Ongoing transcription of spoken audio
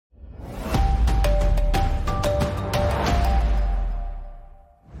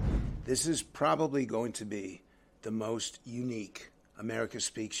This is probably going to be the most unique America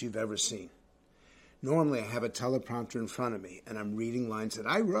Speaks you've ever seen. Normally, I have a teleprompter in front of me, and I'm reading lines that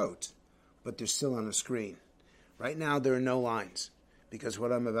I wrote, but they're still on the screen. Right now, there are no lines, because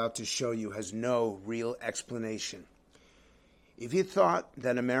what I'm about to show you has no real explanation. If you thought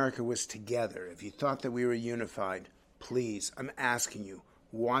that America was together, if you thought that we were unified, please, I'm asking you,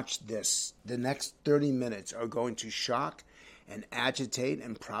 watch this. The next 30 minutes are going to shock and agitate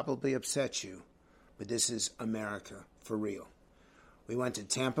and probably upset you, but this is America for real. We went to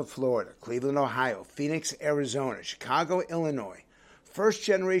Tampa, Florida, Cleveland, Ohio, Phoenix, Arizona, Chicago, Illinois,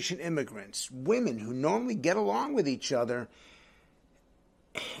 first-generation immigrants, women who normally get along with each other,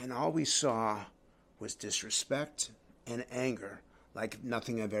 and all we saw was disrespect and anger like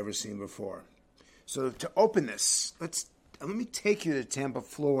nothing I've ever seen before. So to open this, let me take you to Tampa,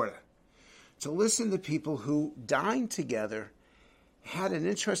 Florida, to listen to people who dined together, had an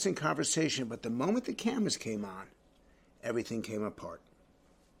interesting conversation, but the moment the cameras came on, everything came apart.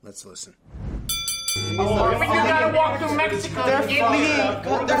 Let's listen. You gotta walk through Mexico.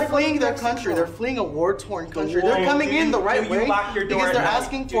 They're fleeing their country. They're fleeing a war-torn country. They're coming in the right way because they're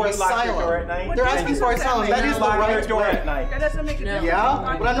asking for asylum. They're asking for asylum. That is the right way. That doesn't make a difference.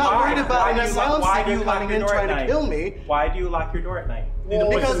 Yeah, but I'm not worried about an asylum seeker coming in trying to kill me. Why do you lock your door at night?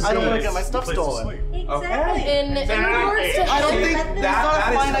 Because I don't want to get my stuff stolen. Exactly. In order to I don't think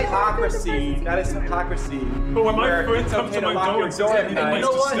that is hypocrisy. That is hypocrisy. But when my friends come to my door and say You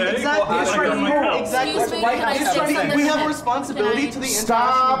know what? Exactly. We have a responsibility to the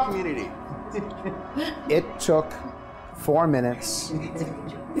international community. It took 4 minutes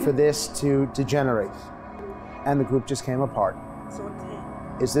for this to degenerate, and the group just came apart.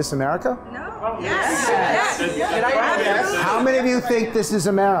 Is this America? No. Yes. How many of you think this is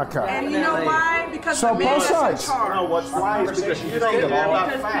America? And you know why? Because So the man both is in sides. charge. No, what's why is because you don't care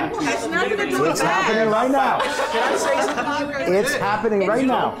about facts. It's nothing to do with It's happening right now. Can I say something? It's happening right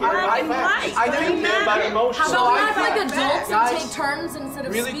now. I think about emotion. How about we act like adults and take turns instead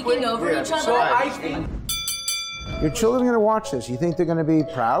of speaking over each other? So I think Your children are going to watch this. You think they're going to be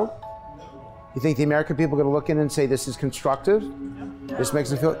proud? You think the American people are going to look in and say this is constructive? This makes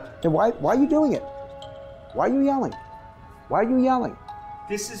them feel... Then why are you doing it? Why are you yelling? Why are you yelling?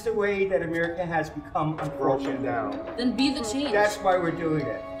 This is the way that America has become broken down. Then be the change. That's why we're doing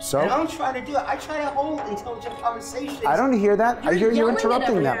it. So? And I'm trying to do it. I try to hold intelligent conversations. I don't hear that. I hear you yelling at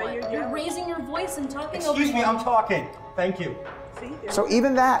interrupting them. everyone. You're raising your voice and talking over Excuse me, them. I'm talking. Thank you. So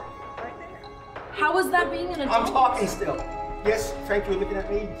even that... How is that being an adult? I'm talking still. Yes, Frank, you're looking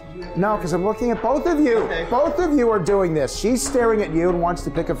at me. No, because I'm looking at both of you. Okay. Both of you are doing this. She's staring at you and wants to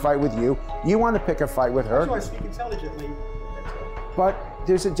pick a fight with you. You want to pick a fight with her. So I speak intelligently. But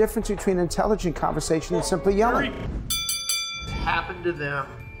there's a difference between intelligent conversation and simply yelling. Happened to them,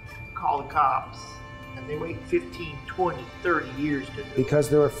 call the cops, and they wait 15, 20, 30 years to do it. Because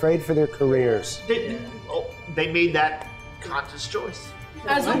they're afraid for their careers. They made that conscious choice.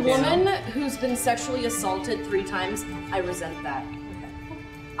 As a woman who's been sexually assaulted 3 times, I resent that.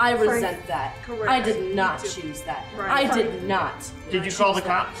 I resent that. Correct. I did not choose that. Right. I did not. Did you call the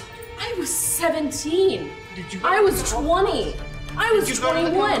cops? I was 17. Did you? I was 20. I was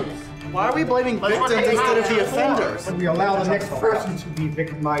 21. why are we blaming victims instead of the offenders? We allow the next person to be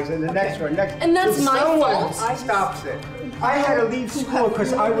victimized, and the next one, And that's If my someone fault? stops it. I had to leave school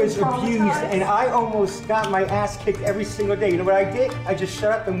because I was abused, and I almost got my ass kicked every single day. You know what I did? I just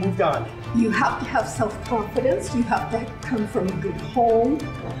shut up and moved on. You have to have self-confidence. You have to come from a good home.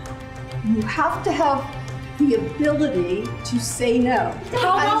 You have to have the ability to say no.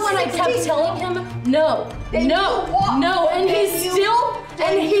 How about when I kept telling him no, no, no, and he still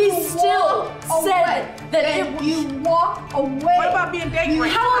said that you walk away. What about being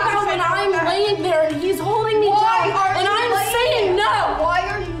dangerous? How about when I'm laying there and he's holding me down and I'm saying no? Why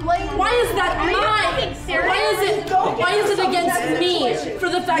are you laying there? Why is that mine? Why is it against me for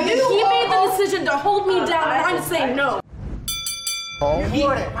the fact that he made the decision to hold me down and I'm saying no? You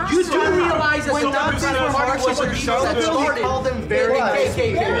do realize that when Nazis were marching with people that started, called them very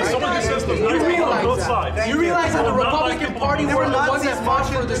KKK. You realize that the Republican Party were the ones that fought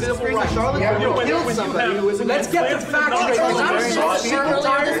for the civil rights. Killed somebody. Let's get the facts straight. I'm so sick and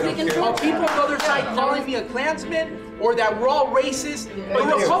tired of people on the other side calling me a Klansman or that we're all racist.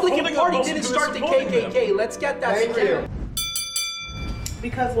 The Republican Party didn't start the KKK. Let's get that straight.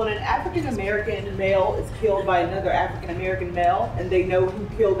 Because when an African American male is killed by another African American male and they know who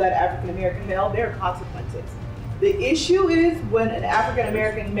killed that African American male, there are consequences. The issue is when an African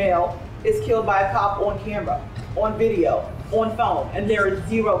American male is killed by a cop on camera, on video, on phone, and there are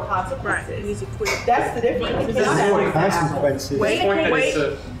 0 consequences. Right. That's the difference. There's more consequences.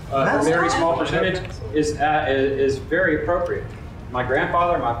 Wait. a very small percentage is very appropriate. My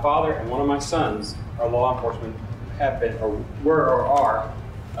grandfather, my father, and one of my sons are law enforcement, have been, or were, or are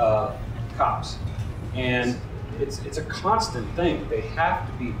cops. And it's a constant thing. They have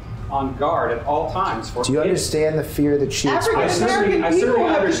to be on guard at all times. Do you understand the fear that she expresses? I certainly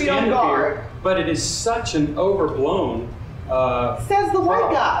understand the fear, but it is such an overblown says the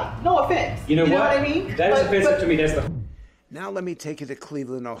white guy. No offense. You know what I mean? That is offensive to me. That's the. Now let me take you to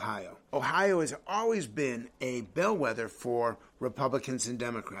Cleveland, Ohio. Ohio has always been a bellwether for Republicans and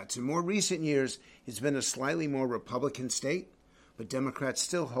Democrats. In more recent years, it's been a slightly more Republican state, but Democrats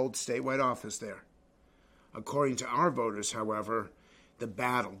still hold statewide office there. According to our voters, however, the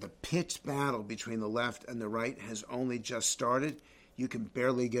pitched battle between the left and the right has only just started. You can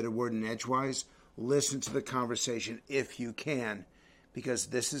barely get a word in edgewise. Listen to the conversation if you can, because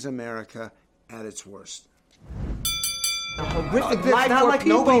this is America at its worst. Horrific life not like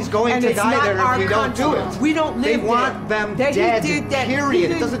people, nobody's going to die there if we don't do it. We don't live there. They want them dead,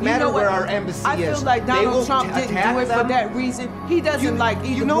 period. It doesn't matter where our embassy is. I feel like Donald Trump didn't do it for that reason. He doesn't like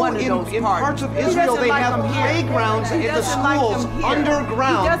either one of those in parts of Israel, they have playgrounds in the schools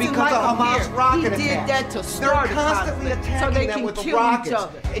underground because of Hamas rocket attacks. He did that to start They're constantly attacking them with the rockets.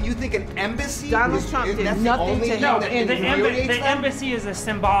 And you think an embassy Donald Trump did nothing to help. The embassy is a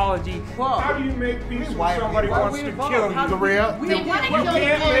symbology. How do you make peace when somebody wants to kill you? The real, you can't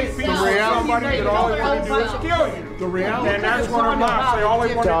make peace with somebody that all they want to do is kill you. The reality, and that's what Hamas say. All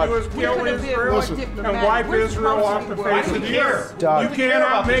they want to do is kill Israel and wipe Israel off the face of the earth. You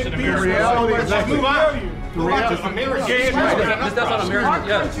cannot make peace with somebody that wants to kill you. The reality, this doesn't America.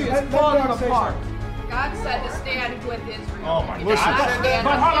 Yes. God said to stand with Israel. Oh my God.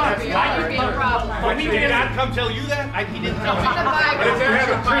 But hold on. But he did not come tell you that? He didn't tell me. But if you have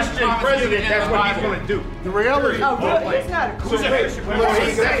a Christian president, that's what he's going to do. The reality. Oh, really? He's not a Christian. He's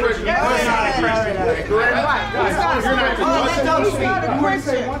not a Christian. He's not a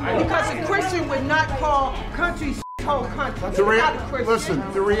Christian. Because a Christian would not call countries whole country. Listen,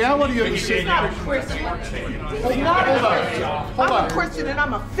 the reality of the He's not a Christian. He's not a Christian. I'm a Christian and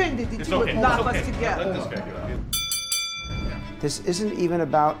I'm offended that you would knock us together. This isn't even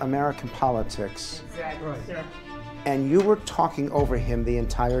about American politics. Exactly. And you were talking over him the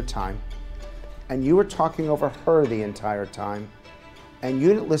entire time. And you were talking over her the entire time. And you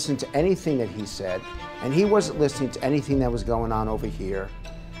didn't listen to anything that he said. And he wasn't listening to anything that was going on over here.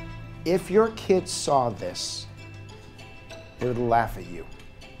 If your kids saw this, they would laugh at you.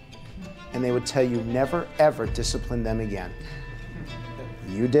 And they would tell you never, ever discipline them again.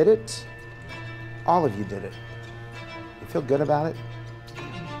 You did it. All of you did it. You feel good about it?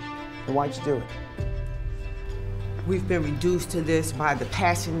 Then why'd you do it? We've been reduced to this by the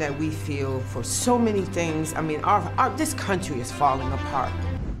passion that we feel for so many things. I mean, this country is falling apart.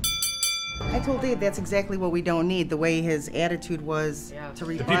 I told Dave that's exactly what we don't need. The way his attitude was to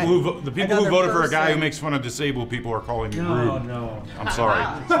The people who voted for a guy who makes fun of disabled people are calling me rude. No. I'm sorry.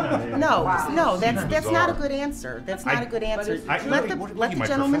 No, that's not a good answer. That's not a good answer. Let the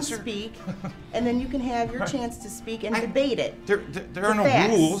gentleman speak, and then you can have your chance to speak and debate it. There are no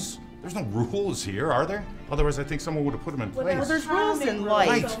rules. There's no rules here, are there? Otherwise, I think someone would have put them in place. Well, there's rules in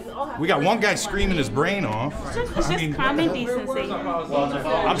life. We got one guy screaming his brain off. It's just common decency.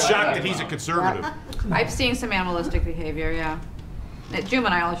 I'm shocked that he's a conservative. I've seen some animalistic behavior, yeah.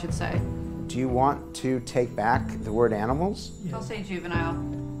 Juvenile, I should say. Do you want to take back the word animals? I'll say juvenile.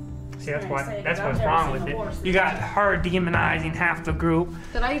 See, that's what's wrong with it. You got her demonizing half the group.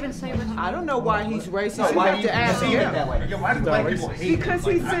 Did I even say racist? I don't know why he's racist. You have to ask him. Why do black people hate? Because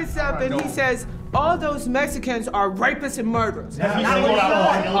he sits up and he says, all those Mexicans are rapists and murderers. Okay, and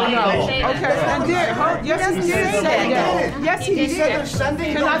yes, he did say that. Yes, he did.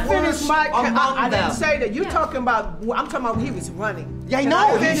 Can I finish my? I didn't say that. You're talking about. I'm talking about when he was running. Yeah, I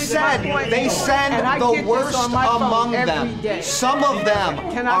know. He said they send the worst among them. Some of them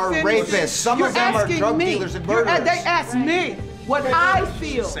are rapists. Some of them are drug dealers and murderers. They asked me what I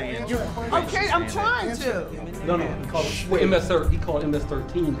feel. Okay, I'm trying to. No, he called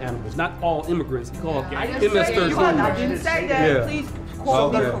MS-13 animals, not all immigrants. He called MS-13. I didn't say that. Yeah. Please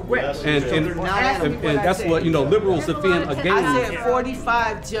quote me correct. And that's what liberals defend against. I said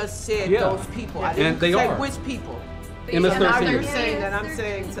 45 just said those people. I didn't say which people. MS-13. You're saying that I'm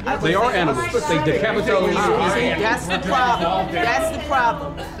saying they are animals. They decapitate. That's the problem. That's the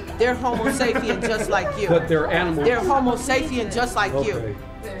problem. They're Homo sapien just like you. But they're animals. They're Homo sapien just like you.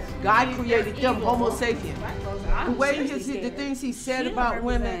 God created them Homo sapien. The way the things he said about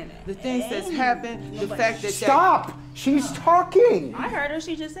women, the things that's happened, the fact that Stop! She's talking! I heard her,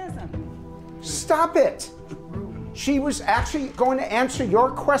 she just said something. Stop it! She was actually going to answer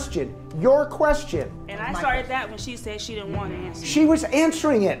your question. Your question. And I started that when she said she didn't want to answer. She was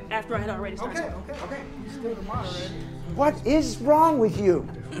answering it. After I had already started. Okay. You still the moderator. What is wrong with you?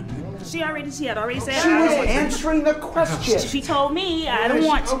 She had already said. She was answering the question. She told me I don't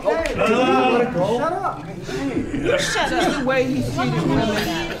want to. Okay. Shut up. You shut up. The way he's treating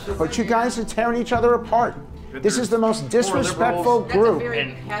women. But you guys are tearing each other apart. This is the most disrespectful group.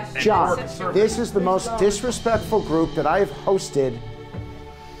 John, this is the most disrespectful group that I have hosted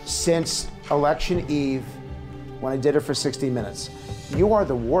since election eve when I did it for 60 Minutes. You are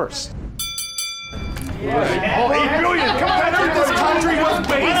the worst. Yeah. 8 billion. That's what this country was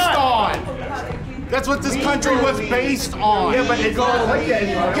based on. That's what this country was based on. Yeah, but it goes like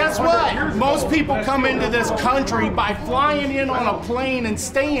that. Guess what? Most people come into this country by flying in on a plane and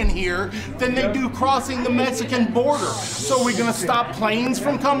staying here than they do crossing the Mexican border. So we're gonna stop planes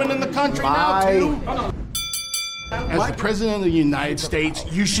from coming in the country now too? As the President of the United States,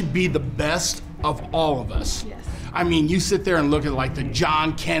 you should be the best of all of us. I mean, you sit there and look at like the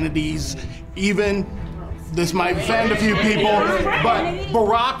John Kennedys, even, this might offend a few people, but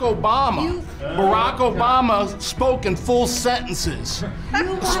Barack Obama spoke in full sentences.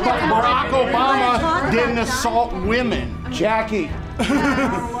 Barack Obama didn't assault women. Jackie.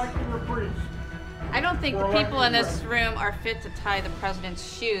 I don't think the people in this room are fit to tie the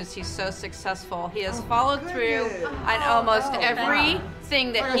president's shoes. He's so successful. He has followed through on almost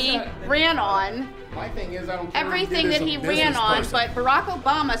everything that he ran on. My thing is, I don't care everything that he ran on, but Barack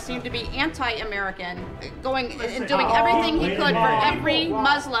Obama seemed to be anti-American, going and doing everything he could for every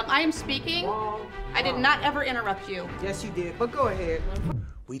Muslim. I am speaking. I did not ever interrupt you. Yes, you did, but go ahead.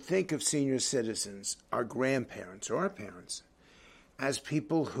 We think of senior citizens, our grandparents or our parents, as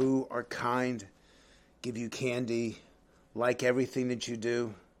people who are kind, give you candy, like everything that you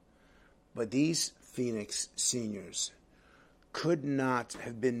do. But these Phoenix seniors could not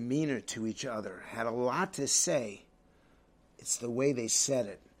have been meaner to each other, had a lot to say. It's the way they said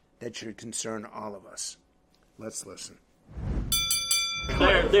it that should concern all of us. Let's listen.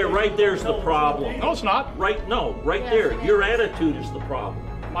 There, right there's the problem. No, it's not. Right there. Your attitude is the problem.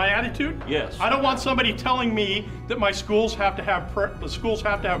 My attitude? Yes. I don't want somebody telling me that my schools have to have the schools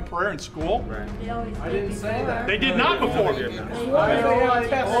have to have prayer in school. Right. I didn't say that. They did not before. All I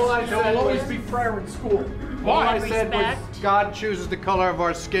said will always be prayer in school. Why? All I said was God chooses the color of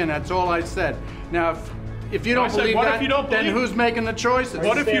our skin. That's all I said. Now, if you don't believe that, then who's making the choices?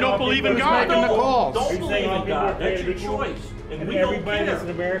 What if you don't believe in God? Who's making the calls? Don't believe in God. That's your choice. And we don't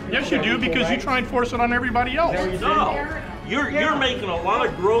care. Yes, you do, because you try and force it on everybody else. No. You're making a lot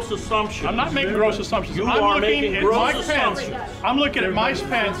of gross assumptions. I'm not making gross assumptions. You I'm are looking making at gross Mike assumptions. Pence. I'm looking at Mike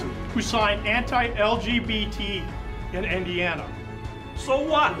Pence, who signed anti-LGBT in Indiana. So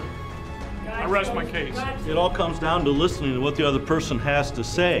what? I rest my case. It all comes down to listening to what the other person has to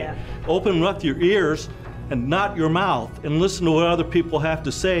say. Open up your ears and not your mouth and listen to what other people have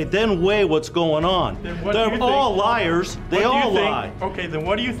to say, then weigh what's going on. They're all liars. They all lie. Okay, then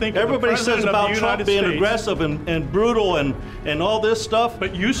what do you think Everybody of the says President about of the Trump United being States? aggressive and brutal and all this stuff.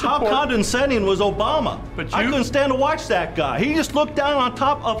 But you support... How condescending was Obama? But I couldn't stand to watch that guy. He just looked down on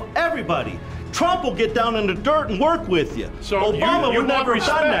top of everybody. Trump will get down in the dirt and work with you. So Obama you would never have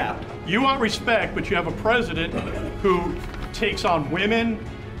done that. You want respect, but you have a president who takes on women,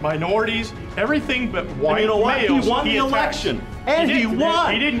 minorities, everything but white and you know what? males. He won the election, and he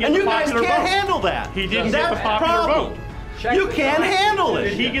won. He didn't get and the you guys popular can't vote. handle that. He didn't That's get the popular problem. vote. You can't handle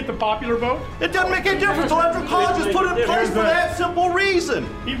it. Did he get the popular vote? It doesn't make any difference. The electoral college is put in place for that simple reason.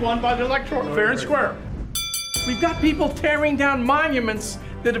 He won by the electoral fair and square. We've got people tearing down monuments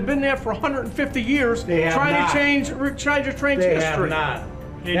that have been there for 150 years, trying to change history. They have not.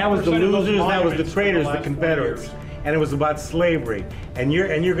 That was the losers. That was the traitors, the Confederates. And it was about slavery. And you're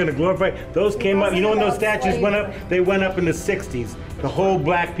going to glorify those came up. You know when those statues went up? They went up in the 60s to hold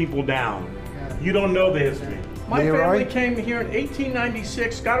black people down. You don't know the history. My family came here in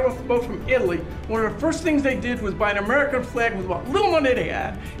 1896, got off the boat from Italy. One of the first things they did was buy an American flag with what little money they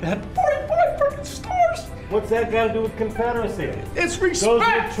had. It had 45 freaking stars. What's that got to do with Confederacy? It's respect. Those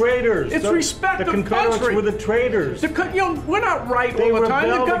are the traitors. It's respect the of Confederates country. were the traitors. We're not right They all the time.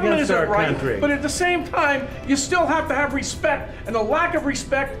 The rebelled government against isn't our right. country. But at the same time, you still have to have respect. And the lack of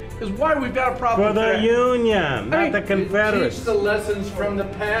respect is why we've got a problem For the today. Union, not the Confederates. Teach the lessons from the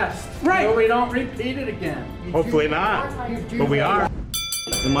past. Right. So we don't repeat it again. Hopefully not, but we are.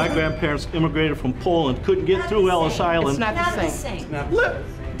 And my grandparents immigrated from Poland, couldn't get through Ellis Island. It's not the same.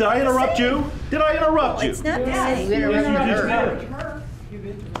 Did I interrupt you? Did I interrupt you? It's not the same.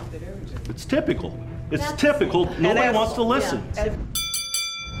 It's typical. It's typical. Nobody wants to listen. It's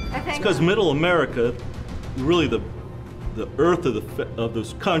because middle America really the earth of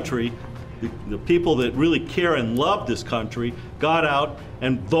this country, the people that really care and love this country, got out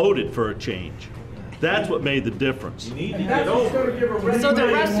and voted for a change. That's what made the difference. So the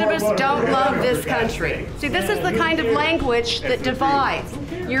rest of us don't love this country. See, this is the kind of language that divides.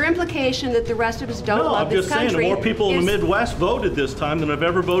 Your implication that the rest of us don't love this country. I'm just saying, more people in the Midwest voted this time than have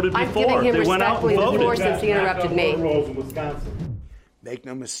ever voted before. I've given him they went out and respectfully the voted. floor since he interrupted me. Make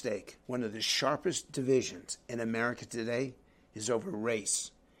no mistake, one of the sharpest divisions in America today is over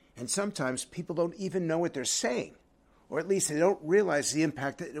race. And sometimes people don't even know what they're saying, or at least they don't realize the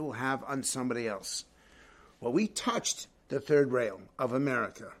impact that it will have on somebody else. Well, we touched the third rail of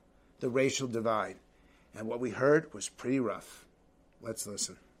America, the racial divide, and what we heard was pretty rough. Let's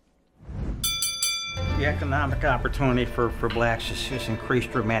listen. The economic opportunity for blacks has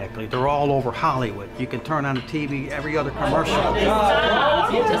increased dramatically. They're all over Hollywood. You can turn on the TV, every other commercial. They're in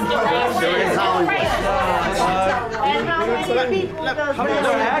Hollywood. Let me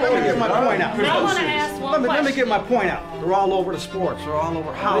get my point out. Let me get my point out. They're all over the sports. They're all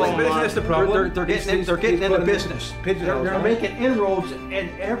over Hollywood. But isn't this the problem? They're getting into business. They're making inroads in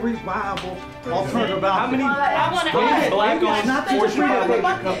every viable alternative out there. How many black-owned Fortune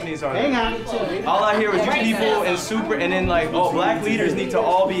 500 companies are there? Hang on. All I hear is you people and and then like, oh, black leaders need to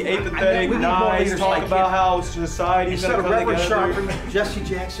all be apathetic, nice, talk about how society's gonna come Reverend together. Sharpton, Jesse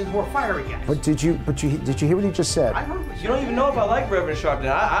Jackson, who are fiery guys. But did you hear what he just said? I heard what You don't even know if I like Reverend Sharpton.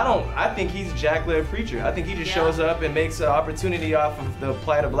 I think he's a jack-led preacher. I think he just shows up and makes an opportunity off of the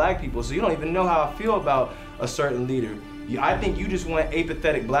plight of black people. So you don't even know how I feel about a certain leader. I think you just want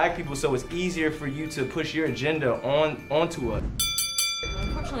apathetic black people so it's easier for you to push your agenda onto us.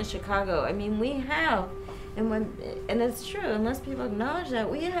 Unfortunately, Chicago, I mean, we have, and it's true, unless people acknowledge that,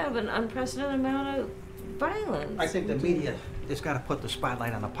 we have an unprecedented amount of violence. I think the media has got to put the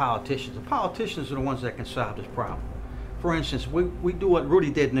spotlight on the politicians. The politicians are the ones that can solve this problem. For instance, we do what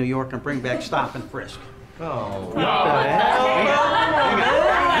Rudy did in New York and bring back stop and frisk. Oh, what the hell?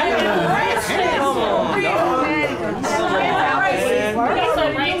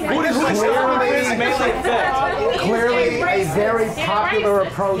 Clearly a very popular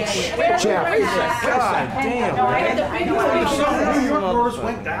approach, Jeff. God damn. New York murders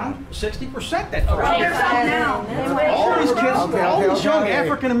went down 60% that first. All these kids, all these young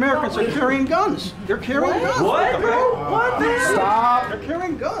African Americans are carrying guns. They're carrying guns. What, bro? What? Stop. They're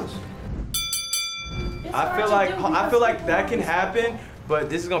carrying guns. I feel like that can happen, but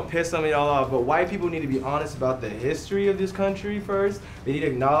this is gonna piss some of y'all off. But white people need to be honest about the history of this country first. They need to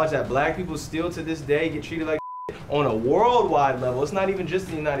acknowledge that black people still to this day get treated like on a worldwide level. It's not even just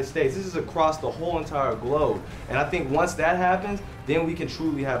in the United States. This is across the whole entire globe. And I think once that happens, then we can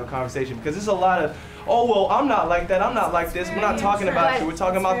truly have a conversation, because there's a lot of, oh, well, I'm not like that, I'm not like this. We're not talking about you, we're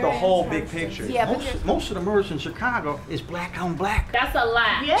talking about the whole big picture. Yeah, most of the murders in Chicago is black on black. That's a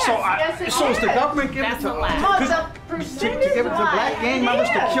lie. Yes, so is the government giving it to give it to black gang members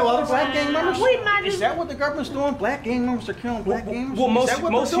to kill other black gang members? Is that what the government's doing? Black gang members are killing black gang members? Well,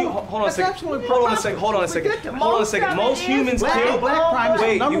 hold on a second. Most humans kill black crime is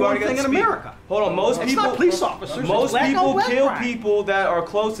the number one thing in speak. America. Hold on, most it's people, not police officers, most people kill crime. people that are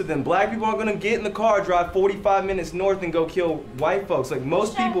close to them. Black people aren't gonna get in the car, drive 45 minutes north and go kill white folks. Like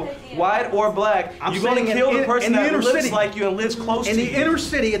most people, white or black, you're gonna kill the person that looks like you and lives close to you. In the inner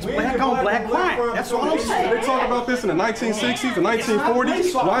city, it's black on black crime. That's all I'm saying. They talked about this in the 1960s, the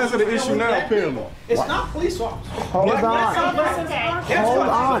 1940s. Why is it an issue now, apparently? It's not police officers. Hold on.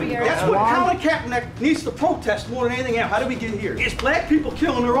 That's what Colin Kaepernick needs to protest more than anything else. How did we get here? It's black people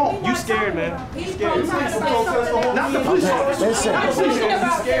killing their own. You scared, man. You scared. Not the police officers. Listen.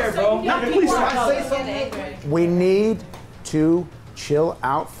 You scared, bro. Not the police officers. We need to chill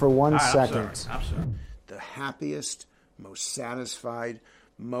out for 1 second. I'm sorry. The happiest, most satisfied,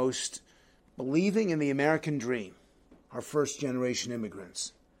 most believing in the American dream are first-generation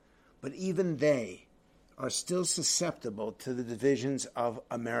immigrants. But even they are still susceptible to the divisions of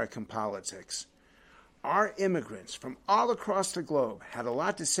American politics. Our immigrants from all across the globe had a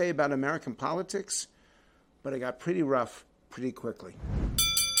lot to say about American politics, but it got pretty rough pretty quickly.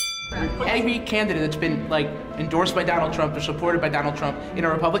 Any candidate that's been like endorsed by Donald Trump or supported by Donald Trump in a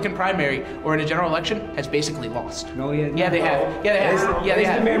Republican primary or in a general election has basically lost. No, he has. Yeah, they have. Yeah, they have. Yeah, they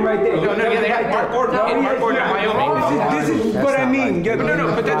have. The man right there. No, yeah, they have. Mark Gordon. Mark Gordon in Wyoming. This is what I mean.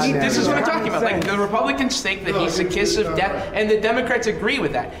 No, but this is what I'm talking about. Like the Republicans think that he's the kiss of death, and the Democrats agree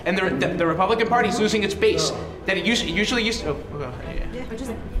with that. And the Republican Party's losing its base that it usually used to. Oh, yeah. I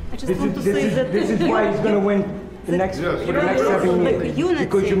just want to say that this is why he's going to win. For the next 7 years,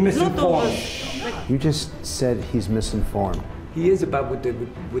 because you're misinformed. You just said he's misinformed. He is about with the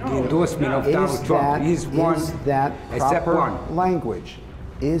endorsement of Donald Trump. He's one. Is that except proper one. language?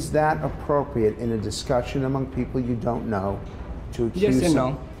 Is that appropriate in a discussion among people you don't know to accuse Yes and him?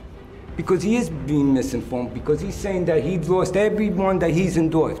 no. Because he is being misinformed, because he's saying that he's lost everyone that he's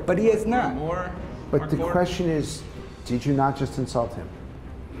endorsed, but he has not. But the question is, did you not just insult him?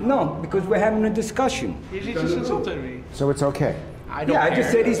 No, because we're having a discussion. He just insulted me. So it's okay? I don't care. I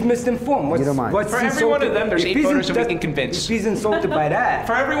just said he's misinformed. You don't mind? For every one of them, there's 8 voters that we can convince. If he's insulted by that.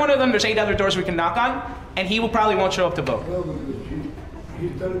 For every one of them, there's 8 other doors we can knock on, and he will probably won't show up to vote.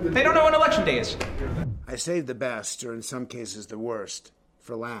 They don't know when election day is. I saved the best, or in some cases the worst,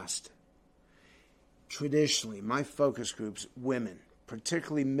 for last. Traditionally, my focus groups, women,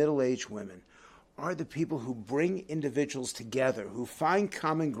 particularly middle-aged women, are the people who bring individuals together, who find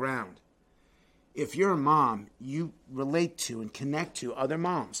common ground. If you're a mom, you relate to and connect to other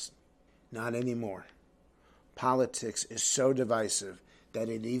moms. Not anymore. Politics is so divisive that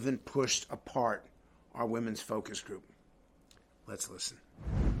it even pushed apart our women's focus group. Let's listen.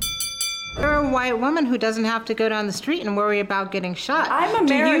 You're a white woman who doesn't have to go down the street and worry about getting shot. I'm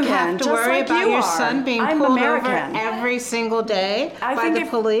American, Do you have to just worry like about you your are. son being I'm pulled American. over every single day I by think the if-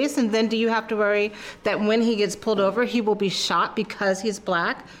 police? And then do you have to worry that when he gets pulled over, he will be shot because he's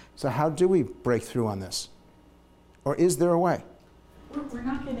black? So how do we break through on this? Or is there a way? We're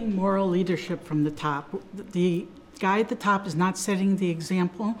not getting moral leadership from the top. The guy at the top is not setting the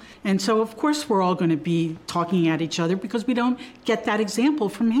example. And so, of course, we're all going to be talking at each other because we don't get that example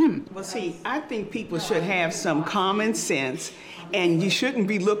from him. Well, see, I think people should have some common sense, and you shouldn't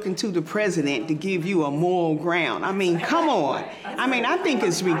be looking to the president to give you a moral ground. I mean, come on. I mean, I think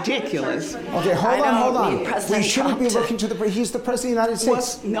it's ridiculous. Okay, hold on. We shouldn't be looking to the he's the president of the United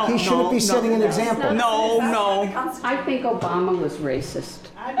States. He shouldn't be setting an example. No. I think Obama was racist.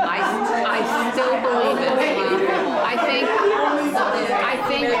 I still believe it. I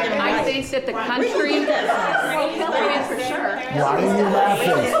think that the country. Hillary for sure. Why are you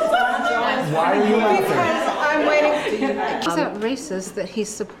laughing? Why are you laughing? Because I'm waiting. He's not racist that he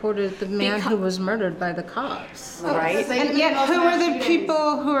supported the man who was murdered by the cops. Right. And yet, who are the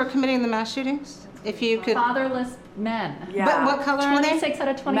people who are committing the mass shootings? If you could. Fatherless men. Yeah. But what color are they? 26 out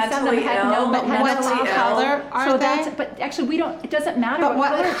of 27 Mentally had ill. no. But what color are they? But actually, we don't. It doesn't matter. But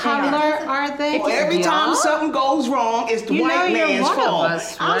what color are they? Well, every time something goes wrong, it's the white man's fault.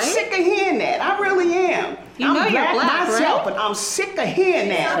 I'm sick of hearing that. I really am. You know I'm you're black, myself, right? but I'm sick of hearing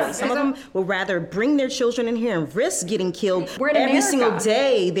that. Some of them will rather bring their children in here and risk getting killed. We're in Every America. single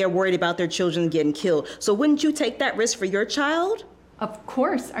day, they're worried about their children getting killed. So wouldn't you take that risk for your child? Of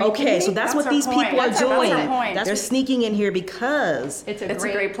course. Are you Okay, kidding so me? that's what these people are doing. They're sneaking in here because It's a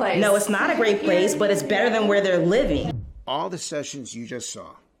great place. No, it's not a great place, but it's better than where they're living. All the sessions you just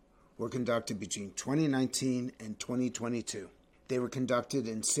saw were conducted between 2019 and 2022. They were conducted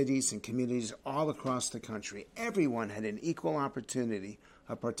in cities and communities all across the country. Everyone had an equal opportunity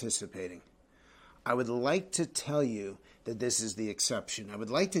of participating. I would like to tell you that this is the exception. I would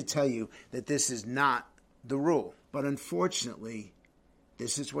like to tell you that this is not the rule. But unfortunately,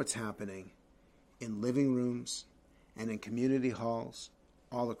 this is what's happening in living rooms and in community halls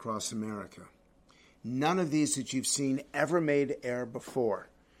all across America. None of these that you've seen ever made air before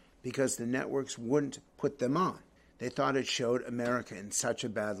because the networks wouldn't put them on. They thought it showed America in such a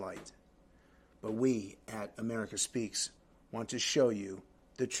bad light. But we at America Speaks want to show you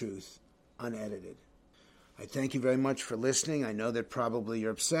the truth unedited. I thank you very much for listening. I know that probably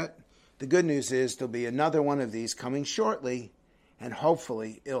you're upset. The good news is there'll be another one of these coming shortly, and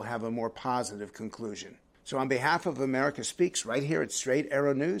hopefully it'll have a more positive conclusion. So on behalf of America Speaks right here at Straight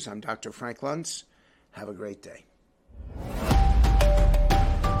Arrow News, I'm Dr. Frank Luntz. Have a great day.